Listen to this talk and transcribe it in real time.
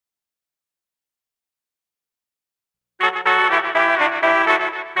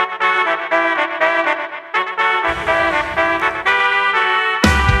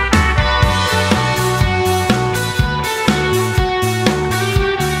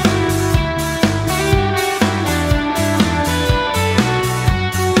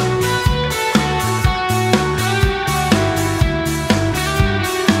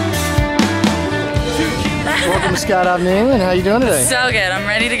Skydive New England. How you doing today? So good. I'm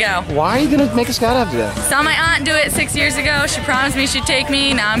ready to go. Why are you going to make a skydive today? Saw my aunt do it 6 years ago. She promised me she'd take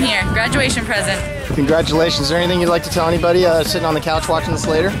me. Now I'm here. Graduation present. Congratulations. Is there anything you'd like to tell anybody sitting on the couch watching this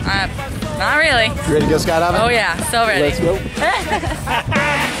later? Not really. You ready to go skydiving? Oh yeah, so ready. Let's go.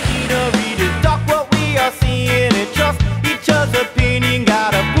 Talk what we are seeing and trust each other's opinion.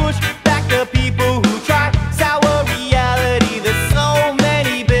 Gotta push back the people who try sour reality. There's so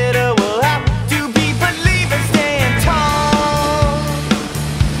many bitter. We'll have to be believers, stand tall.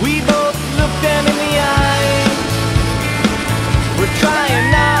 We both look them in the eye. We're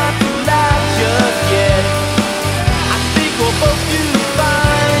trying not to laugh just yet. I think we'll both do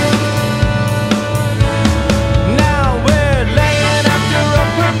fine. Now we're laying after a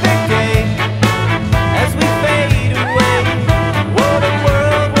perfect day. As we fade away, what a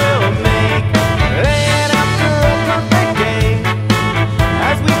world we'll make. Laying after a perfect day.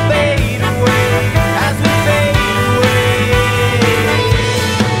 As we fade away, as we fade away.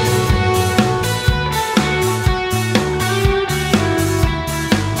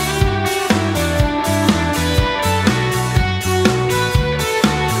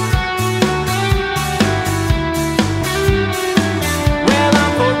 Well,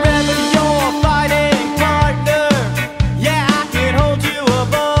 I'm forever your fighting partner. Yeah, I can hold you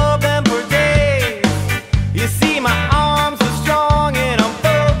above them for days. You see, my arms are strong and I'm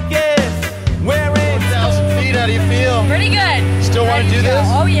focused. Wearing 1,000 feet, how do you feel? Pretty good. Still want to do this?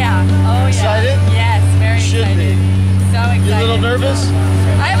 Oh yeah. Oh yeah. Excited? Yes, very Should excited. So excited. You a little nervous?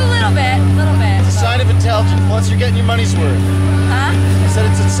 I have a little bit. It's a sign of intelligence, plus you're getting your money's worth. Huh? I said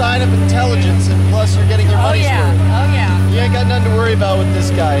it's a sign of intelligence, and plus you're getting your Oh money's yeah. worth. Oh yeah. You ain't got nothing to worry about with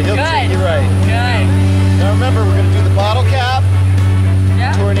this guy. He'll treat Good. you right. Good. Now remember, we're going to do the bottle cap,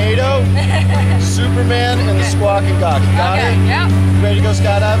 Yeah. tornado, Superman, and the squawk and gawk. You got Okay. it? Yeah. You ready to go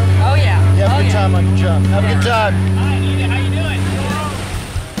skydiving? Oh yeah. You have Oh a good yeah. time on your jump. Have a good time. Hi, Edith. How you doing?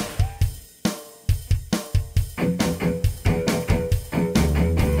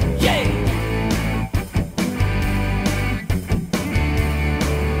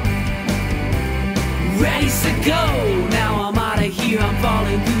 Ready to go, now I'm out of here. I'm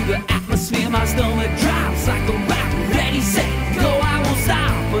falling through the atmosphere. My stomach drops like a rock. Ready, set, go. I won't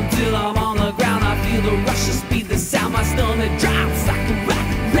stop until I'm on the ground. I feel the rush, the speed, the sound. My stomach drops like a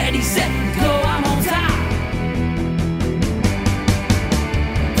rock. Ready, set, go. I'm on top.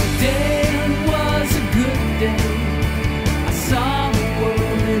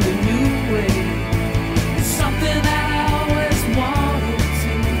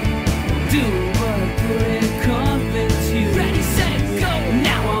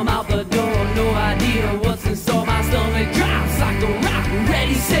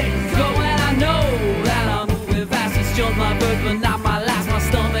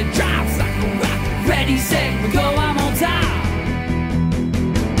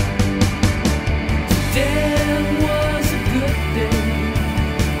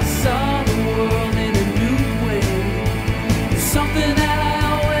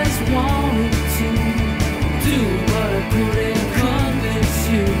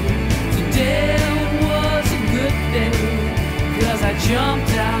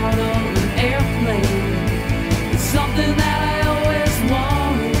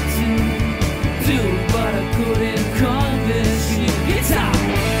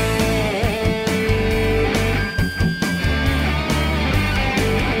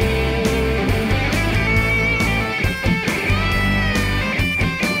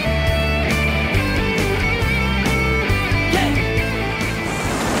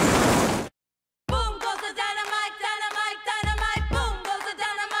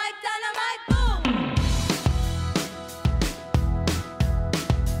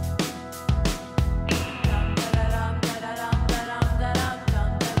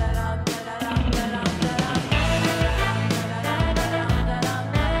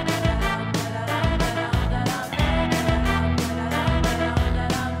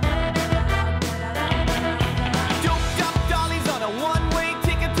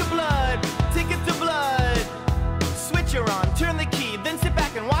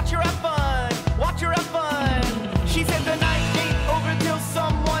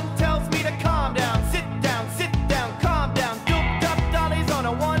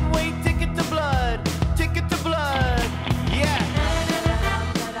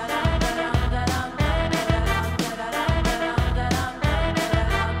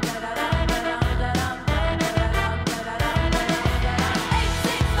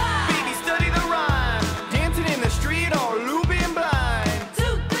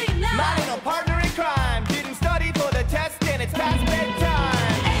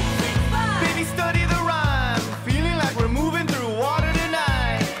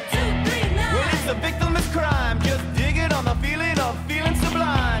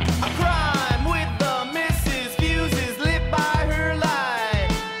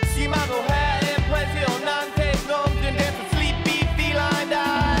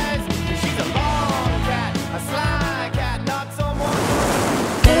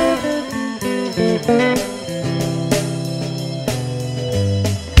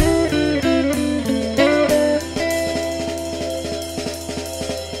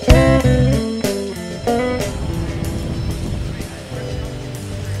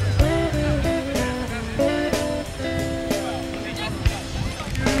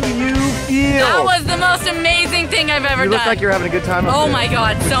 That was the most amazing thing I've ever done. You look like you're having a good time up Oh there. my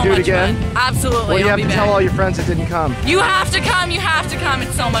God, Would so you do it much again? fun. Absolutely, Well, you I'll have be to back. tell all your friends that didn't come. You have to come, you have to come.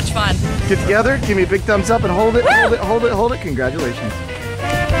 It's so much fun. Get together, give me a big thumbs up and hold it, hold it, hold it, hold it. Congratulations.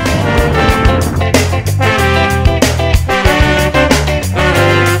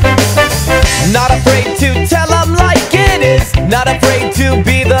 Not afraid to tell them like it is. Not afraid to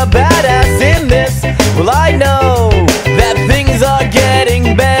be the badass in this. Well, I know